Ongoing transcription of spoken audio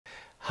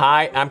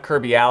Hi, I'm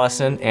Kirby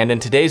Allison, and in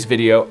today's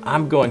video,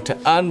 I'm going to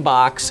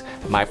unbox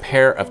my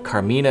pair of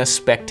Carmina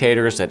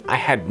Spectators that I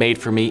had made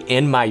for me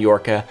in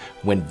Mallorca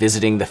when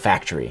visiting the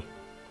factory.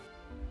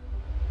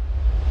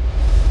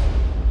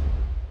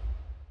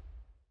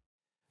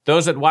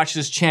 Those that watch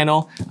this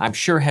channel, I'm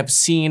sure have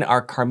seen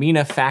our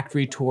Carmina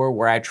factory tour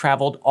where I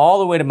traveled all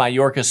the way to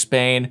Mallorca,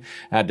 Spain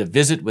to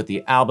visit with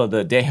the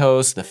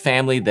Medaille, the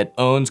family that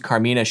owns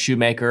Carmina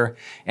Shoemaker,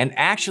 and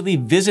actually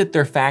visit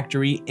their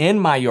factory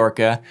in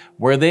Mallorca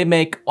where they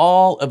make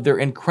all of their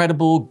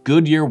incredible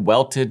Goodyear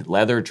welted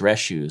leather dress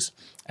shoes.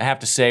 I have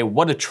to say,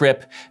 what a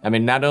trip. I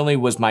mean, not only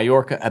was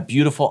Mallorca a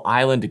beautiful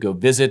island to go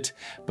visit,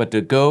 but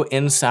to go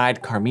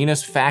inside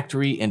Carmina's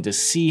factory and to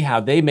see how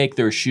they make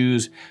their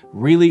shoes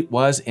really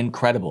was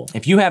incredible.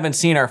 If you haven't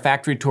seen our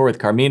factory tour with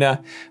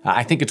Carmina,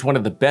 I think it's one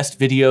of the best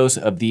videos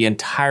of the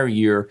entire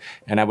year,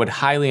 and I would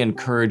highly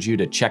encourage you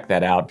to check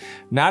that out.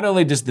 Not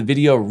only does the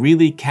video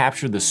really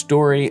capture the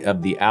story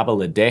of the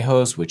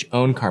Medaille, which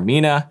own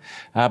Carmina,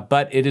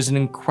 but it is an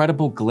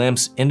incredible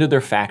glimpse into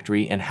their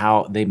factory and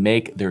how they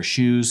make their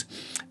shoes.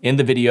 In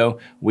the video,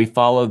 we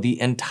follow the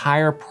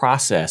entire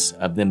process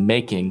of them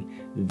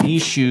making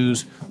these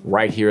shoes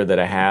right here that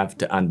I have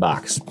to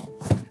unbox.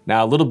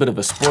 Now, a little bit of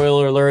a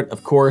spoiler alert,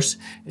 of course,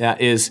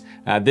 this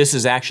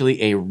is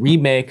actually a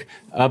remake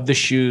of the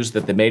shoes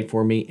that they made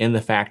for me in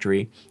the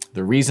factory.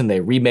 The reason they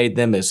remade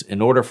them is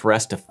in order for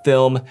us to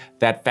film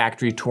that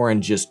factory tour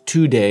in just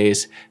 2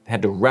 days, they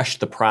had to rush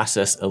the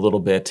process a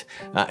little bit.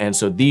 And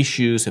so these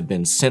shoes have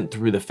been sent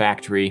through the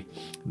factory.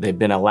 They've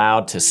been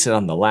allowed to sit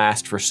on the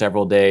last for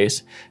several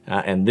days.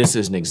 And this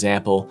is an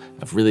example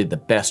of really the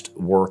best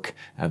work,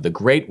 the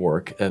great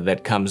work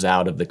that comes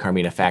out of the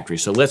Carmina factory.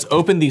 So let's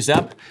open these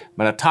up. I'm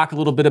gonna talk a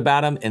little bit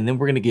about them and then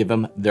we're gonna give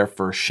them their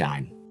first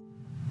shine.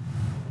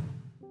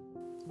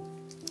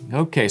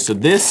 Okay, so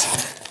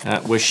this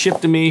was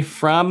shipped to me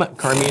from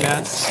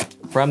Carmina,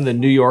 from the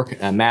New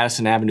York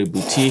Madison Avenue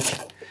boutique.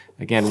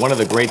 Again, one of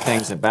the great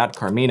things about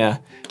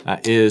Carmina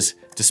is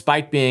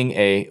despite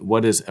being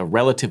what is a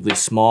relatively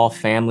small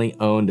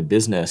family-owned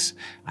business,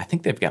 I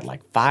think they've got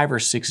like 5 or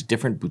 6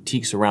 different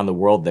boutiques around the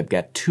world. They've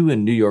got 2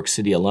 in New York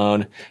City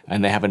alone,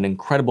 and they have an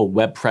incredible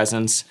web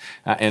presence.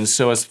 And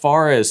so as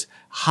far as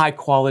high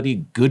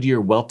quality Goodyear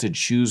welted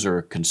shoes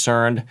are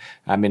concerned,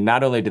 I mean,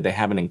 not only do they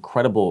have an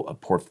incredible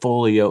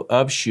portfolio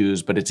of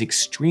shoes, but it's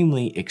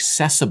extremely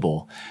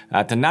accessible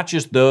to not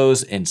just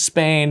those in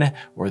Spain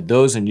or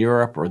those in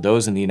Europe or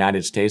those in the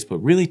United States, but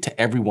really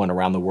to everyone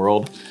around the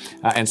world.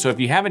 And so if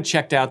you haven't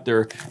checked out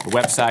their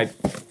website,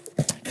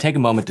 take a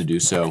moment to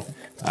do so.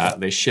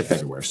 They ship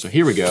everywhere. So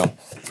here we go.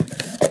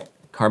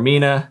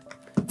 Carmina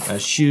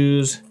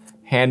shoes,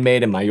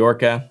 handmade in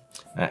Mallorca.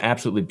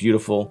 Absolutely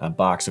beautiful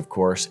box, of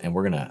course, and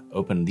we're gonna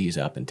open these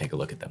up and take a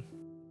look at them.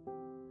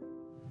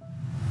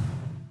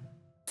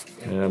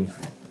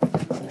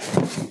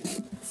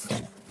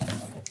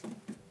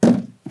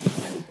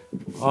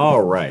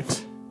 All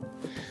right,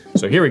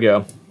 so here we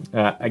go.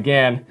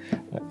 Again,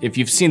 if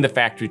you've seen the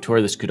factory tour,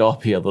 this could all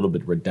be a little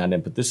bit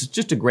redundant, but this is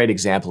just a great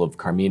example of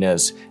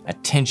Carmina's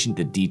attention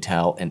to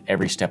detail in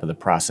every step of the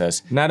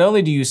process. Not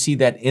only do you see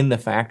that in the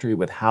factory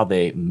with how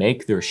they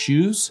make their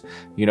shoes,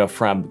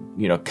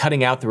 from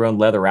cutting out their own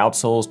leather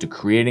outsoles to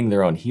creating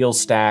their own heel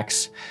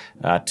stacks,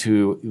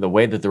 to the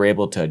way that they're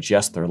able to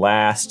adjust their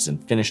lasts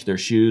and finish their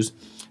shoes,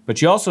 but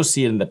you also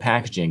see it in the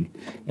packaging.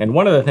 And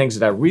one of the things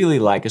that I really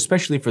like,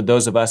 especially for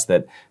those of us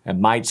that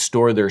might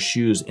store their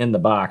shoes in the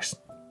box,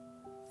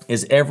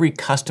 is every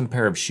custom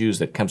pair of shoes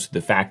that comes to the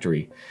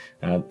factory,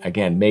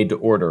 again, made to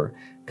order,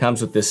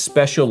 comes with this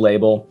special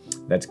label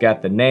that's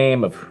got the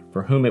name of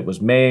for whom it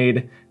was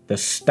made, the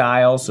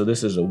style, so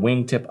this is a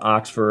wingtip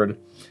Oxford,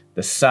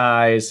 the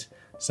size,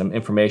 some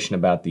information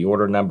about the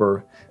order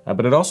number,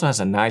 but it also has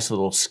a nice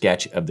little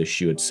sketch of the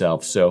shoe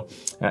itself. So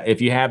if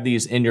you have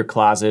these in your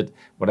closet,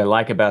 what I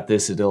like about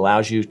this is it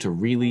allows you to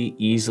really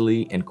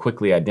easily and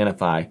quickly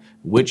identify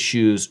which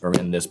shoes are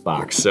in this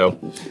box. So,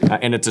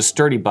 and it's a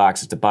sturdy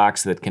box. It's a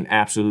box that can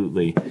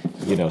absolutely,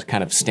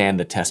 kind of stand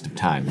the test of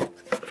time.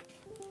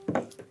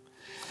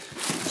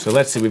 So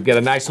let's see, we've got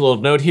a nice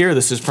little note here.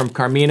 This is from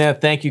Carmina.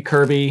 Thank you,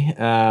 Kirby,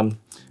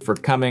 for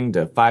coming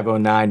to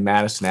 509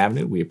 Madison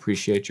Avenue. We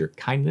appreciate your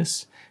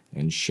kindness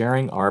and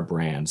sharing our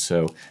brand.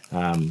 So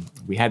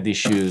we had these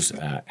shoes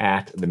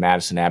at the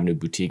Madison Avenue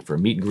boutique for a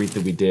meet and greet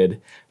that we did,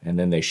 and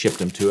then they shipped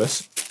them to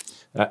us.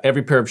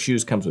 Every pair of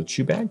shoes comes with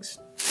shoe bags.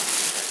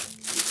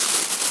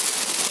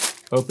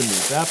 Open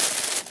these up,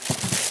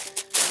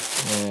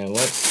 and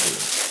let's see.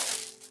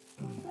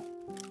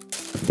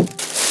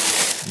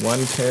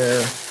 1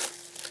 pair,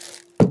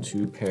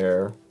 2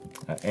 pair,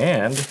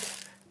 and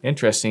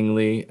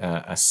interestingly,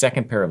 a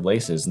second pair of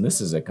laces, and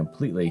this is a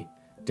completely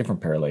different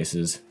pair of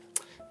laces.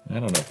 I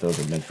don't know if those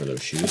are meant for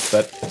those shoes,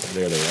 but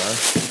there they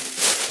are.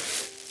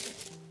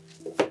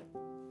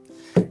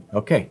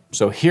 Okay,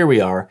 so here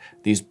we are,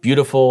 these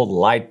beautiful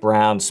light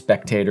brown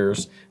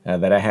Spectators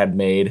that I had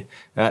made.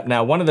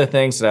 Now, one of the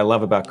things that I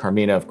love about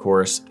Carmina, of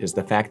course, is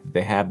the fact that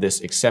they have this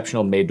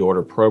exceptional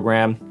made-to-order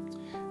program.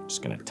 I'm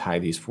just gonna tie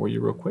these for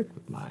you real quick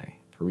with my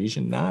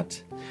Parisian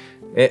knot,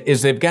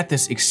 is they've got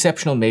this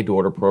exceptional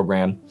made-to-order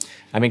program.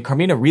 I mean,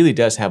 Carmina really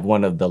does have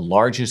one of the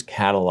largest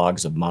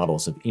catalogs of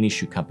models of any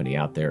shoe company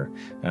out there.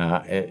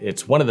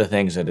 It's one of the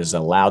things that has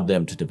allowed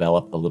them to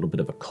develop a little bit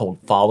of a cult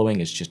following,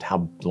 is just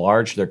how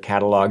large their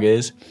catalog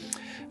is.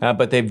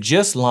 But they've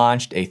just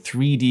launched a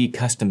 3D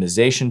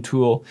customization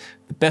tool.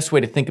 The best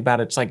way to think about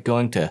it, it's like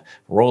going to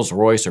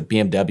Rolls-Royce or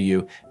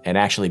BMW and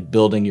actually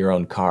building your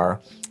own car.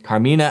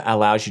 Carmina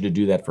allows you to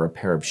do that for a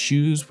pair of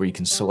shoes where you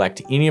can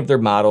select any of their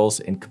models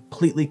and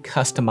completely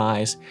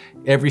customize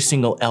every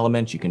single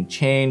element. You can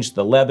change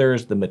the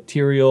leathers, the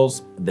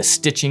materials, the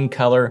stitching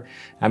color.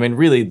 I mean,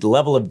 really, the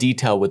level of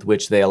detail with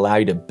which they allow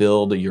you to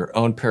build your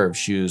own pair of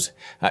shoes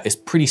is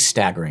pretty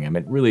staggering. I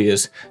mean, it really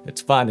is.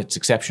 It's fun, it's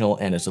exceptional,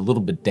 and it's a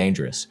little bit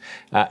dangerous.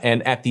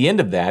 And at the end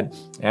of that,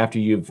 after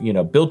you've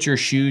built your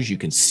shoes, you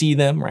can see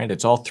them, right?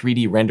 It's all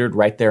 3D rendered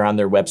right there on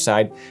their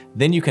website.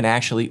 Then you can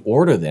actually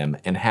order them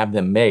and have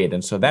them made.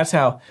 And so that's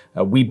how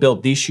we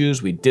built these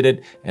shoes. We did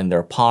it in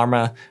their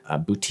Parma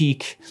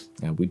boutique.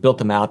 We built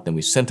them out, then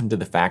we sent them to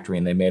the factory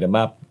and they made them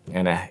up.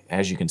 And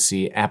as you can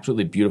see,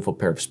 absolutely beautiful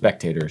pair of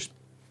Spectators.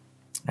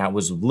 Now, it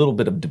was a little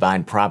bit of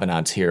divine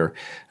provenance here.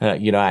 I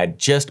had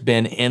just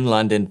been in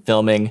London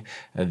filming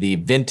the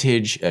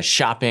vintage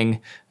shopping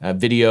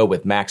video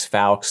with Max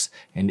Fawkes.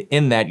 And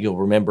in that, you'll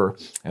remember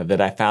that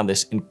I found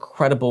this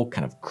incredible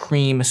kind of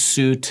cream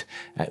suit.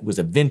 It was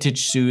a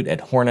vintage suit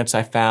at Hornets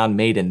I found,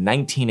 made in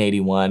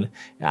 1981.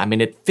 I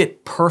mean, it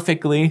fit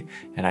perfectly.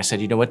 And I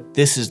said, you know what?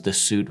 This is the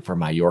suit for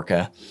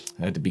Mallorca.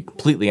 To be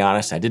completely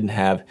honest, I didn't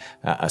have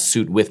a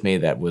suit with me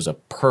that was a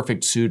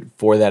perfect suit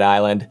for that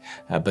island.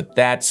 But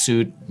that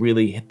suit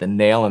really hit the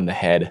nail on the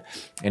head.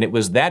 And it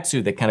was that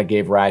suit that kind of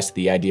gave rise to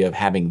the idea of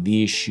having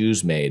these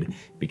shoes made,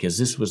 because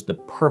this was the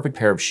perfect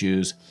pair of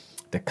shoes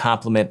to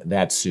complement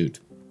that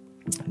suit.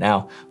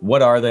 Now,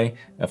 what are they?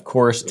 Of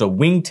course, it's a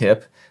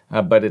wingtip,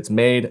 but it's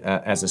made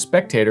as a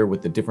Spectator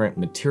with the different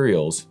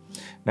materials.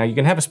 Now, you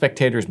can have a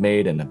Spectators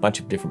made in a bunch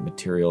of different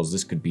materials.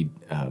 This could be,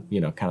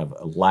 kind of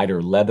a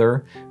lighter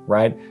leather,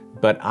 right?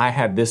 But I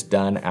had this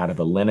done out of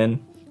a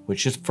linen,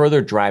 which just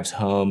further drives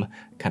home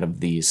kind of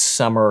the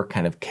summer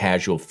kind of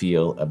casual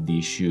feel of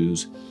these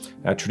shoes.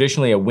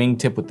 Traditionally, a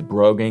wingtip with the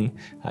broguing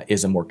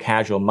is a more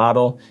casual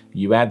model.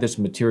 You add this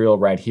material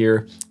right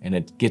here and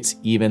it gets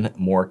even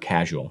more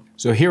casual.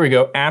 So here we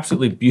go,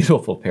 absolutely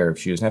beautiful pair of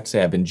shoes. And I have to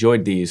say, I've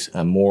enjoyed these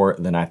more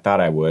than I thought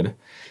I would.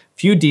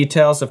 Few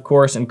details, of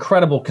course,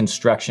 incredible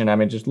construction. I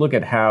mean, just look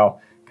at how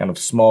kind of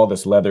small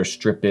this leather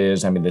strip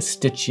is. I mean, the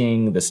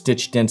stitching, the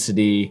stitch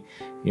density,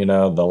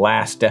 the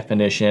last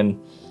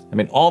definition. I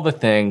mean, all the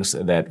things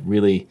that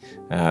really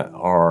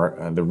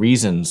are the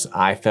reasons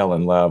I fell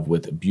in love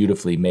with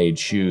beautifully made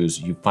shoes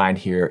you find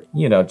here.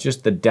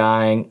 Just the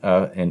dyeing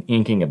and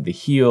inking of the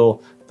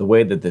heel, the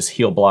way that this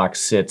heel block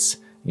sits,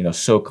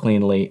 so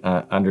cleanly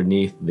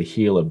underneath the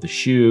heel of the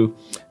shoe,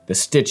 the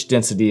stitch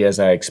density, as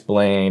I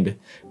explained,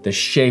 the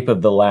shape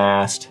of the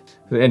last.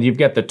 And you've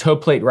got the toe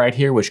plate right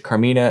here, which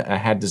Carmina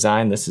had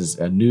designed. This is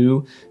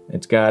new.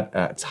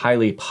 It's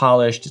highly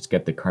polished. It's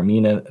got the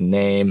Carmina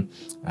name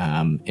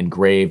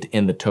engraved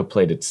in the toe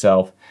plate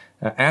itself.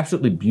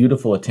 Absolutely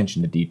beautiful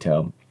attention to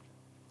detail.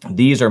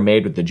 These are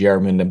made with the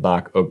German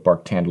oak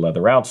bark tanned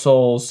leather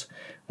outsoles.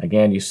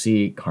 Again, you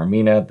see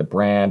Carmina, the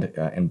brand,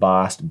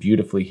 embossed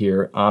beautifully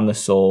here on the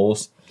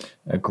soles.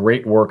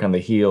 Great work on the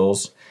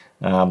heels.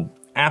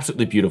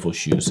 Absolutely beautiful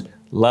shoes.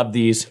 Love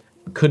these.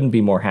 Couldn't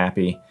be more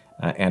happy.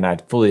 And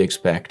I'd fully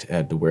expect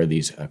to wear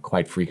these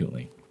quite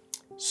frequently.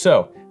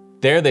 So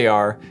there they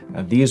are.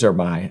 These are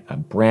my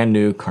brand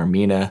new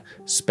Carmina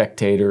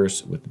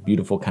Spectators with the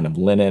beautiful kind of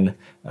linen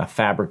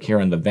fabric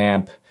here on the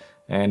vamp.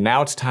 And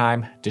now it's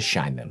time to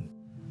shine them.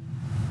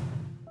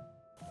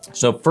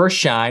 So first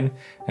shine,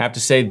 I have to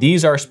say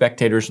these are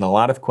Spectators, and a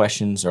lot of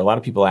questions, or a lot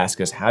of people ask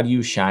us, how do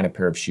you shine a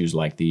pair of shoes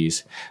like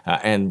these?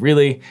 And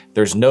really,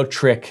 there's no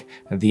trick.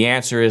 The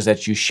answer is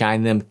that you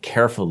shine them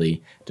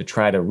carefully to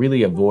try to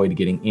really avoid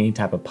getting any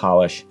type of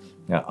polish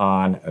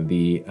on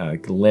the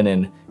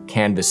linen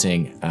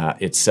canvassing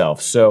itself.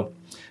 So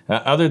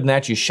other than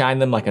that, you shine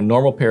them like a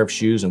normal pair of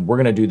shoes, and we're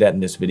gonna do that in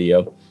this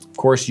video. Of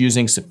course,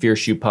 using Saphir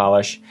shoe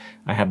polish.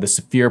 I have the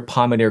Saphir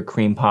Pomander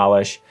cream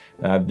polish.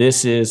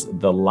 This is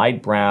the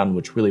light brown,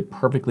 which really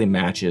perfectly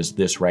matches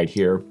this right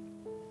here.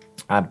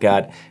 I've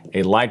got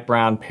a light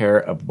brown pair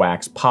of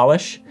wax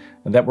polish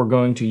that we're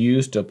going to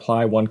use to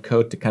apply one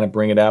coat to kind of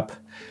bring it up.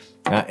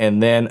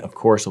 And then, of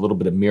course, a little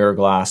bit of mirror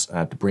gloss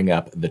to bring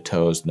up the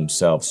toes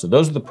themselves. So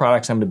those are the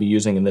products I'm going to be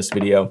using in this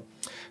video.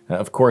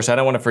 Of course, I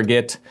don't want to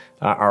forget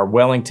our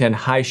Wellington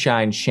High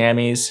Shine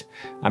chamois.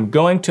 I'm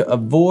going to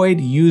avoid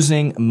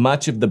using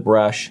much of the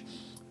brush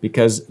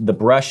because the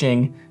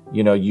brushing,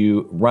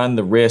 you run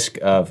the risk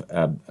of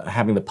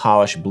having the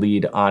polish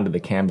bleed onto the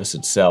canvas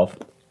itself.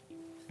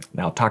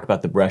 Now I'll talk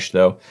about the brush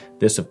though.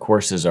 This of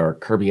course is our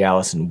Kirby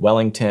Allison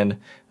Wellington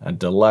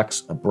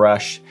Deluxe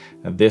brush.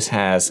 This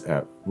has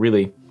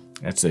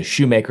it's a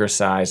shoemaker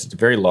size. It's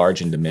very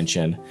large in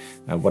dimension.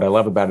 What I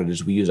love about it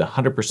is we use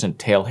 100%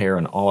 tail hair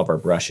on all of our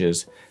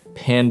brushes,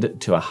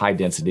 pinned to a high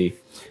density.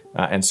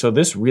 And so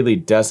this really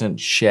doesn't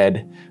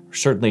shed,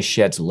 certainly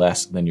sheds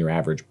less than your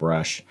average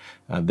brush.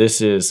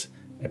 This is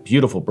a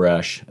beautiful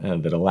brush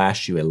that'll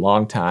last you a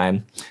long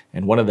time.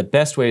 And one of the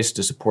best ways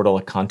to support all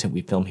the content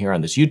we film here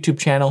on this YouTube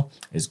channel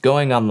is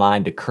going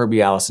online to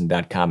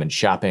kirbyallison.com and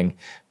shopping.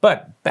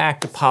 But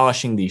back to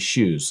polishing these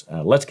shoes.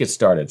 Let's get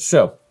started.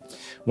 So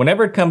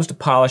whenever it comes to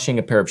polishing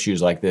a pair of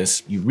shoes like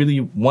this, you really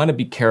want to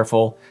be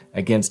careful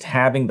against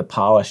having the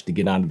polish to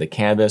get onto the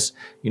canvas.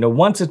 You know,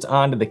 once it's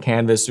onto the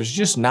canvas, there's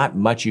just not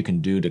much you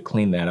can do to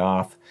clean that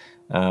off.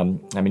 I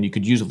mean, you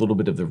could use a little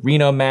bit of the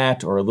Reno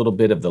mat or a little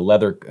bit of the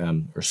leather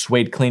or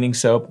suede cleaning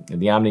soap,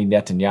 the Omni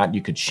Net and Yacht.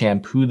 You could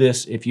shampoo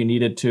this if you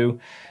needed to.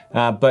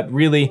 But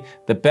really,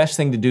 the best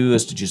thing to do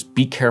is to just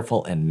be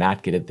careful and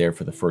not get it there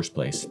for the first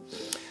place.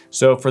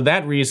 So for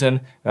that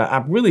reason,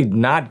 I'm really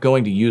not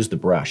going to use the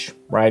brush,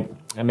 right?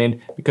 I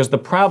mean, because the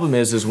problem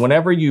is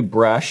whenever you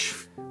brush,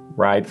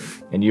 right,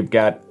 and you've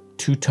got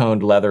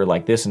two-toned leather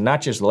like this, and not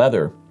just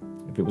leather.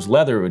 If it was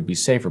leather, it would be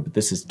safer, but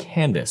this is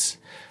canvas.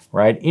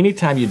 Right?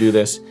 Anytime you do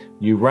this,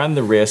 you run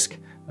the risk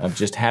of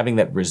just having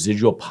that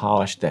residual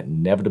polish that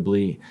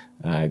inevitably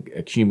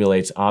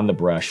accumulates on the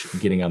brush,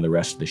 getting on the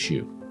rest of the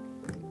shoe.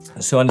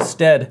 So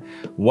instead,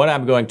 what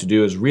I'm going to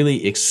do is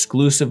really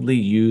exclusively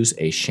use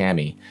a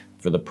chamois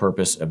for the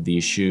purpose of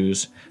these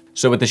shoes.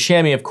 So with the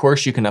chamois, of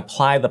course, you can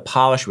apply the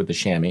polish with the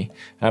chamois,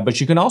 but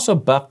you can also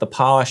buff the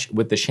polish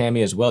with the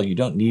chamois as well. You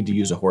don't need to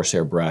use a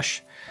horsehair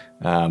brush.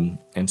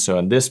 And so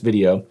in this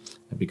video,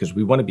 because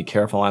we want to be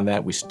careful on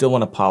that, we still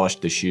want to polish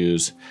the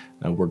shoes,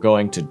 we're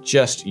going to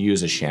just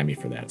use a chamois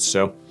for that.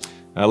 So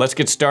let's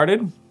get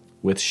started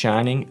with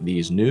shining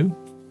these new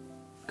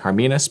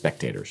Carmina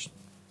Spectators.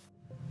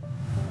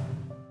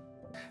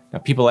 Now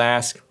people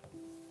ask,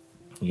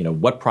 you know,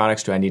 what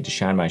products do I need to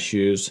shine my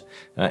shoes?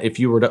 If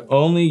you were to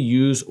only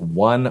use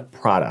one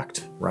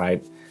product,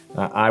 right,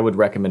 I would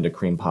recommend a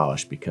cream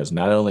polish, because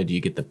not only do you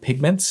get the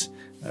pigments,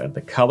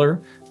 the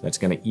color that's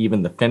going to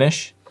even the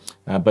finish,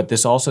 but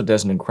this also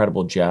does an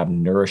incredible job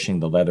nourishing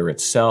the leather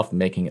itself,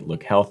 making it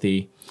look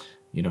healthy,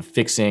 you know,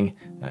 fixing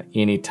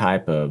any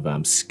type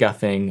of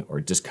scuffing or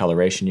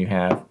discoloration you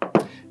have.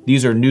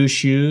 These are new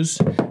shoes,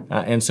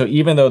 and so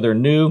even though they're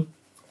new,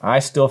 I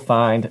still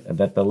find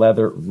that the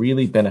leather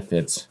really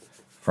benefits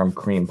from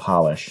cream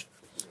polish.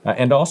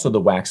 And also the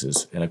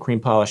waxes. In a cream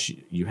polish,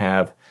 you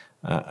have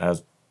a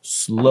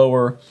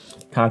slower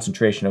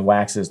concentration of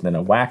waxes than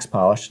a wax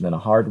polish, than a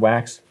hard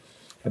wax.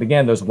 But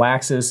again, those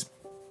waxes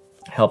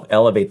help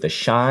elevate the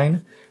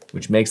shine,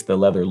 which makes the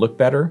leather look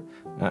better,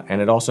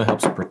 and it also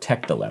helps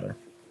protect the leather.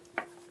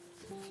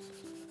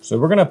 So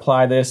we're gonna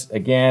apply this,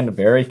 again,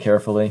 very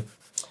carefully.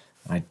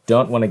 I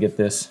don't wanna get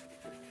this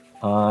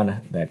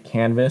on that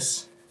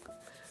canvas,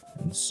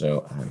 and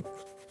so I'm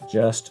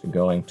just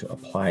going to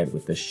apply it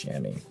with this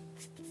chamois.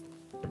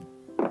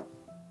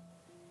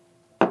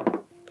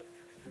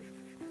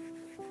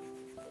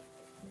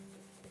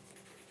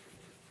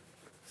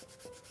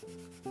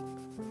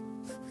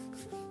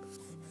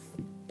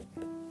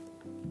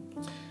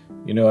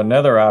 You know,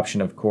 another option,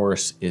 of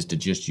course, is to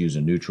just use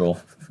a neutral,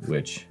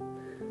 which,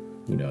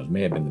 who knows,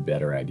 may have been the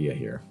better idea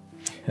here.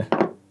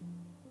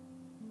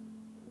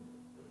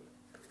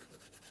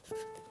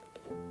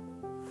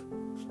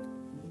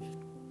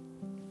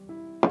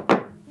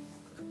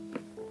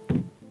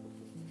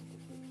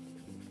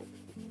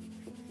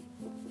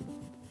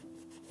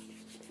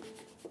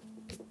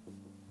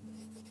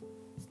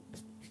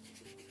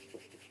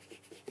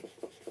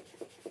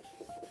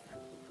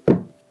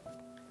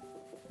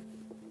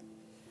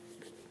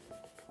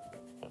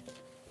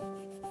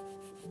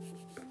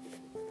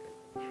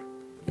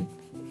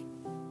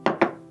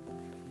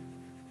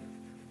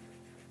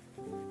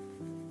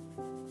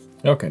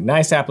 Okay,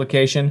 nice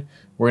application.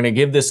 We're gonna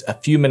give this a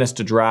few minutes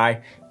to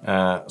dry.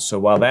 So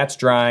while that's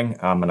drying,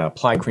 I'm gonna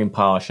apply cream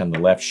polish on the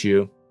left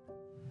shoe.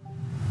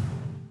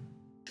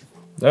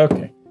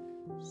 Okay,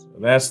 so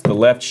that's the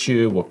left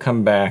shoe. We'll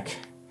come back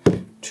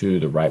to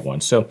the right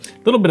one. So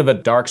a little bit of a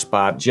dark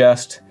spot,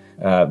 just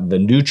the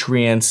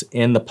nutrients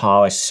in the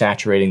polish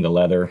saturating the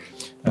leather.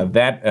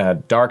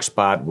 That dark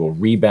spot will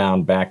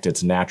rebound back to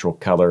its natural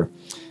color,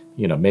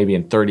 you know, maybe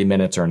in 30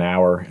 minutes or an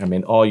hour. I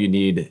mean, all you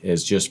need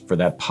is just for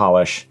that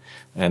polish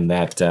and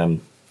that,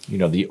 you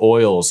know, the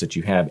oils that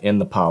you have in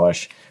the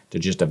polish to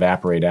just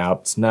evaporate out.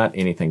 It's not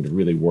anything to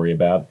really worry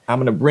about. I'm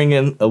gonna bring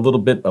in a little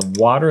bit of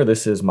water.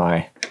 This is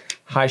my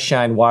High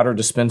Shine water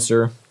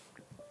dispenser.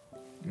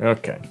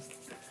 Okay,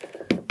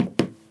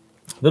 a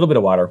little bit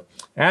of water.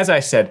 As I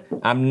said,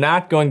 I'm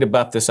not going to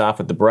buff this off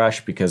with the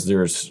brush because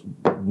there's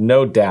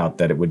no doubt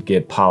that it would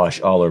get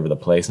polish all over the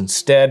place.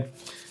 Instead,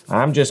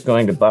 I'm just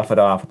going to buff it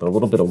off with a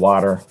little bit of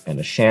water and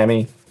a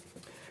chamois.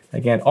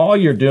 Again, all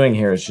you're doing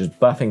here is just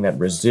buffing that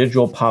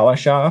residual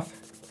polish off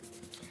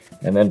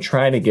and then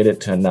trying to get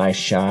it to a nice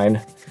shine.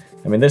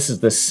 I mean, this is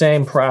the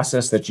same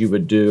process that you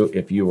would do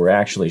if you were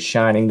actually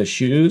shining the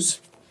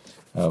shoes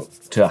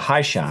to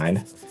high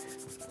shine.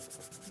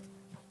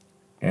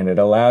 And it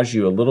allows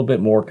you a little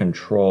bit more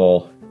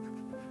control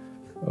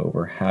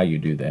over how you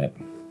do that.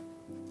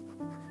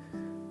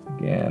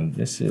 Again,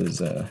 this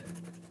is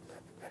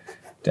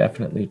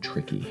Definitely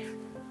tricky.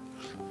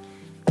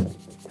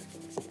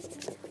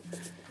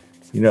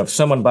 You know, if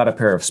someone bought a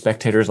pair of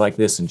Spectators like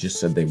this and just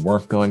said they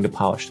weren't going to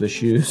polish the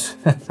shoes,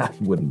 I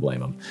wouldn't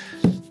blame them.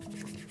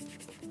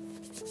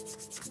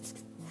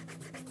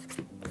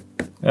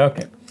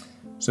 Okay,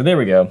 so there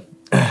we go.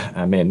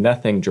 I mean,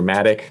 nothing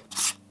dramatic.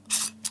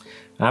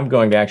 I'm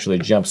going to actually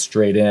jump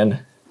straight in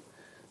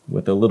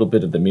with a little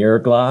bit of the mirror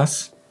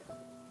gloss,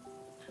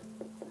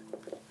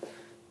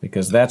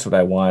 because that's what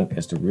I want,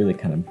 is to really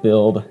kind of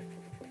build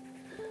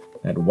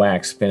that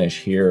wax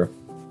finish here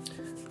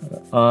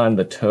on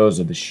the toes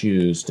of the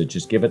shoes to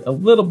just give it a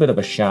little bit of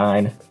a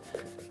shine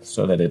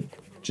so that it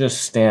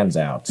just stands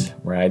out,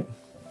 right?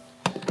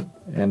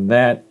 And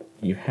that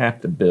you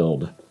have to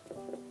build.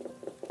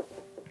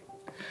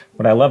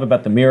 What I love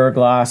about the mirror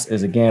gloss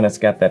is, again, it's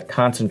got that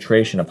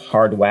concentration of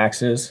hard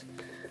waxes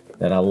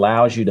that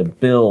allows you to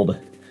build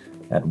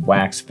that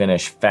wax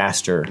finish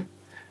faster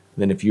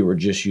than if you were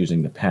just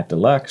using the Pat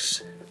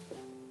Deluxe.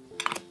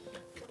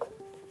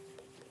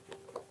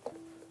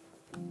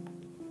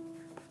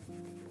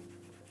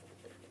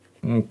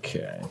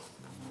 Okay.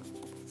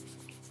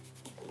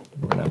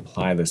 We're gonna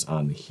apply this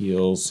on the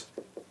heels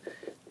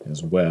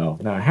as well.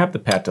 Now I have the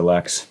Pat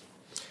Deluxe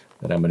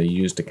that I'm gonna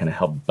use to kind of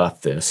help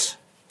buff this,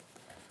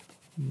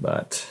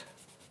 but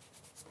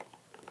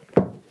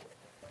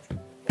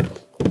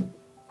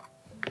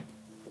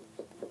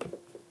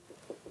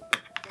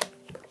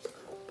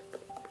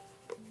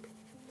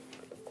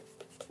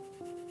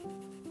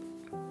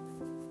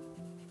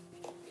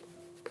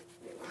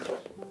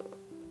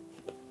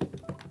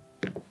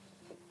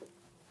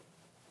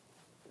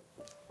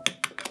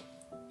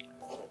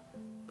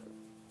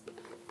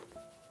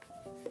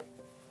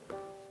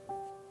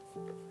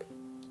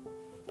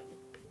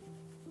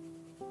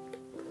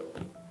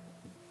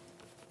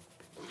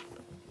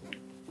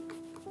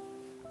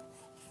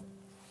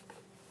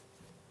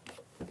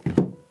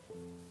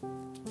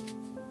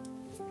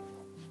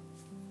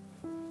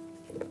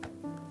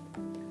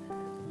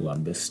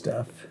love this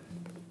stuff.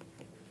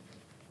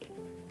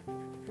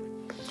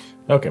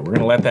 Okay, we're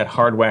gonna let that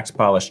hard wax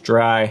polish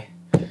dry.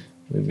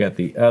 We've got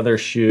the other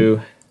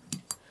shoe.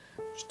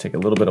 Just take a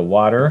little bit of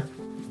water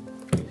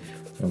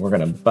and we're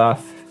gonna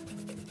buff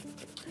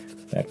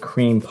that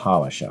cream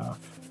polish off.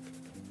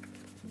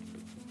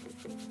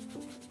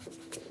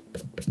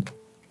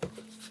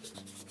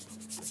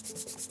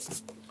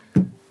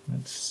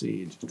 Let's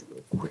see, just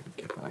real quick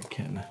if I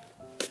can.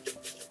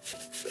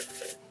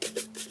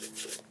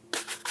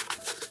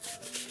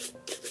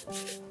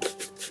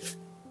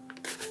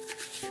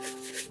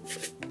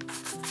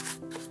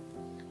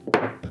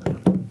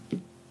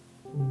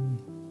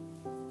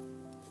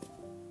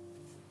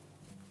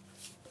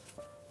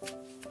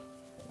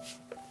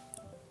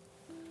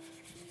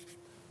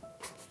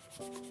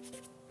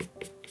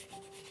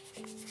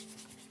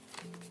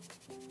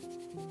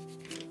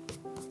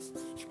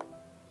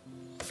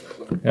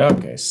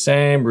 Okay,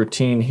 same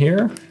routine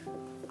here.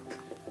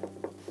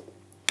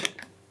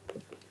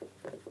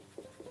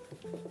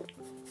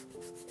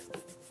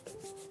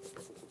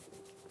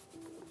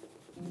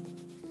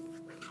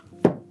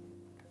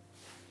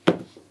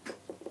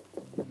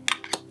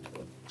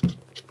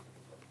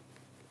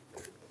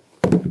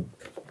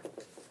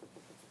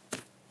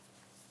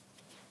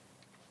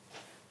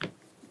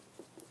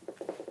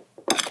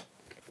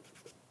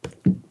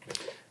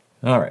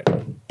 All right,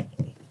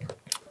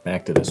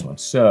 back to this one.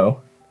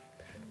 So,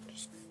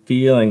 just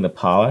feeling the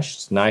polish,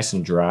 it's nice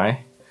and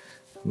dry.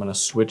 I'm gonna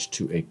switch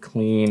to a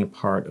clean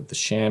part of the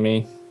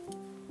chamois.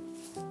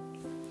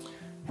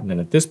 And then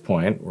at this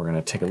point, we're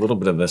gonna take a little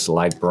bit of this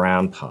light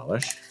brown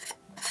polish.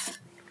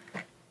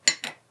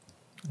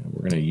 And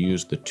we're gonna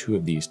use the two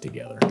of these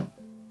together.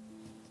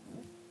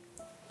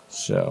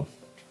 So,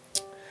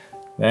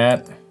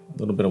 that, a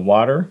little bit of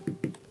water.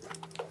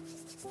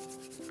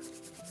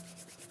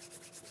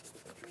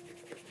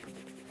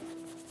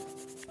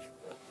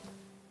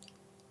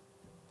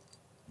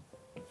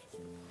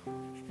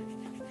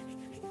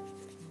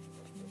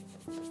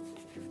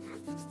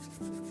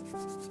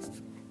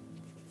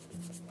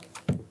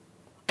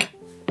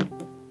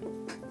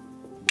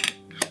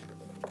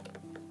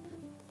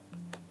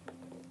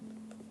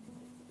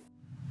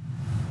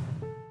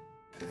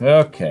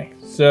 Okay,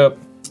 so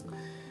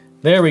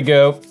there we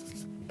go.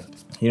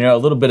 You know, a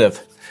little bit of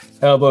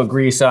elbow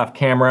grease off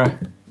camera,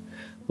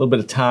 a little bit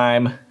of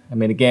time. I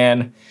mean,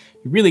 again,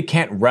 you really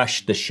can't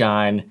rush the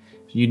shine.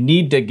 You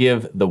need to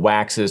give the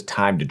waxes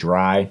time to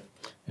dry.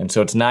 And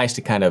so it's nice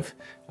to kind of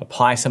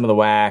apply some of the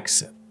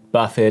wax,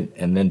 buff it,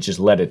 and then just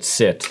let it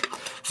sit.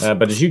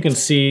 But as you can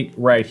see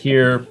right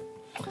here,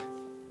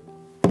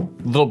 a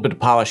little bit of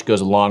polish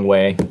goes a long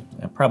way.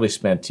 I probably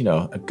spent, you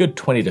know, a good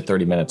 20 to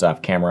 30 minutes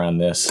off camera on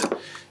this.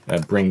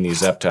 Bring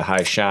these up to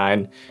high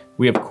shine.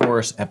 We, of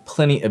course, have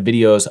plenty of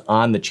videos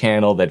on the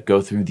channel that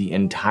go through the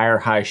entire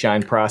high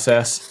shine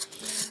process.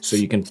 So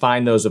you can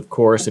find those, of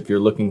course, if you're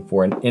looking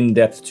for an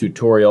in-depth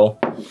tutorial.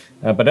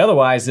 But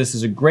otherwise, this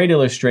is a great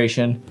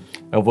illustration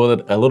of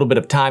what a little bit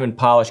of time and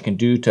polish can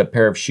do to a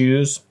pair of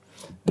shoes.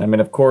 I mean,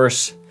 of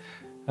course,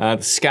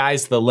 The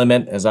sky's the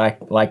limit, as I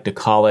like to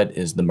call it,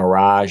 is the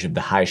mirage of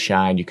the high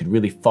shine. You could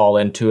really fall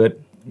into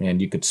it, and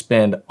you could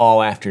spend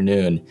all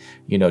afternoon,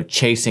 you know,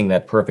 chasing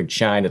that perfect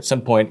shine. At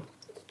some point,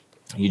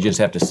 you just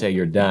have to say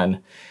you're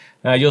done.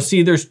 You'll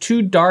see there's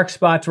 2 dark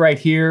spots right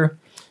here.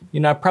 You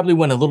know, I probably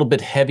went a little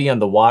bit heavy on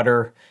the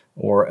water,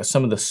 or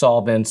some of the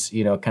solvents,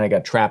 you know, kind of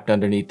got trapped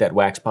underneath that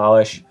wax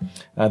polish.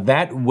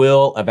 That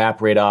will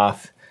evaporate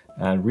off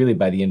really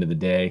by the end of the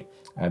day.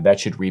 That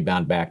should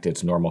rebound back to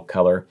its normal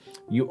color.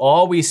 You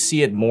always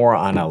see it more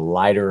on a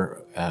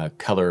lighter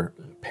color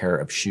pair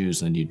of shoes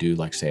than you do,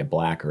 like say, a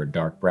black or a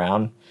dark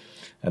brown.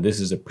 This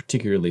is a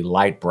particularly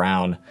light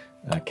brown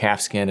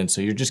calfskin, and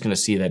so you're just gonna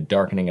see that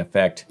darkening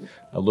effect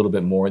a little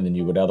bit more than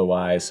you would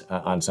otherwise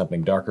on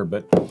something darker.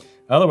 But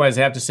otherwise,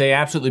 I have to say,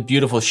 absolutely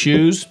beautiful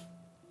shoes.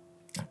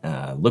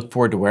 Look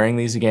forward to wearing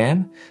these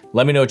again.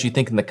 Let me know what you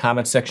think in the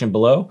comments section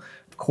below.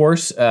 Of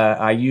course,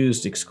 I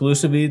used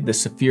exclusively the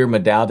Saphir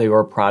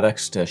Medaille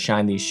products to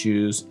shine these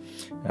shoes.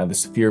 The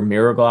Saphir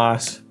Mirror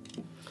Gloss,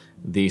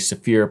 the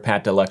Saphir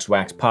Pat Deluxe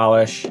Wax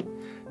Polish,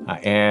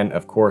 and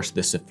of course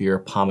the Saphir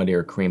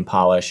Pomander Cream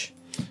Polish.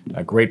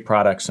 Great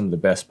products, some of the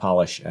best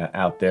polish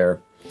out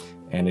there.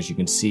 And as you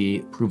can see,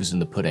 proof is in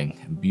the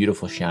pudding.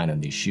 Beautiful shine on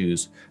these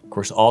shoes. Of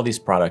course, all these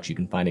products you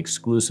can find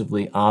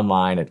exclusively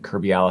online at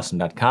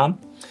kirbyallison.com,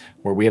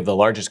 where we have the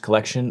largest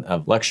collection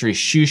of luxury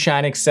shoe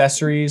shine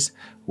accessories,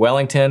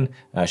 Wellington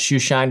shoe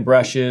shine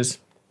brushes,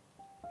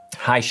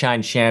 high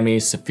shine chamois,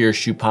 Saphir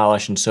shoe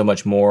polish, and so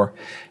much more.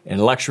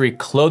 And luxury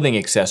clothing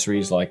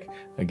accessories like,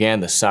 again,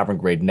 the sovereign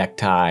grade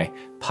necktie,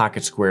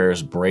 pocket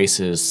squares,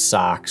 braces,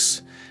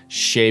 socks,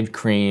 shaved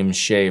creams,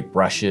 shaved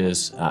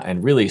brushes,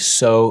 and really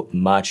so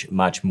much,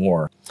 much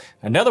more.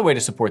 Another way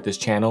to support this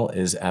channel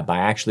is by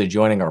actually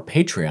joining our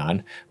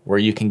Patreon, where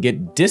you can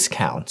get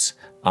discounts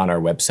on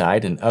our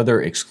website and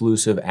other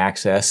exclusive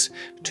access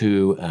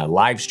to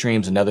live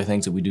streams and other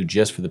things that we do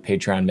just for the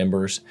Patreon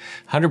members.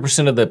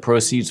 100% of the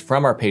proceeds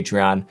from our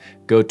Patreon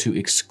go to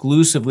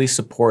exclusively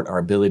support our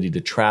ability to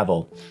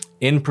travel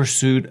in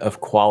pursuit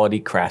of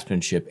quality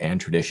craftsmanship and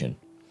tradition.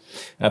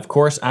 Of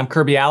course, I'm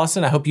Kirby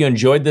Allison. I hope you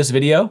enjoyed this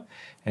video.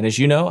 And as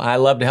you know, I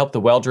love to help the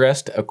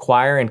well-dressed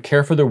acquire and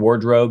care for their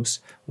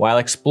wardrobes while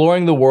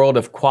exploring the world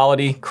of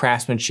quality,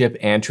 craftsmanship,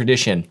 and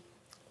tradition.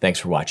 Thanks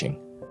for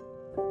watching.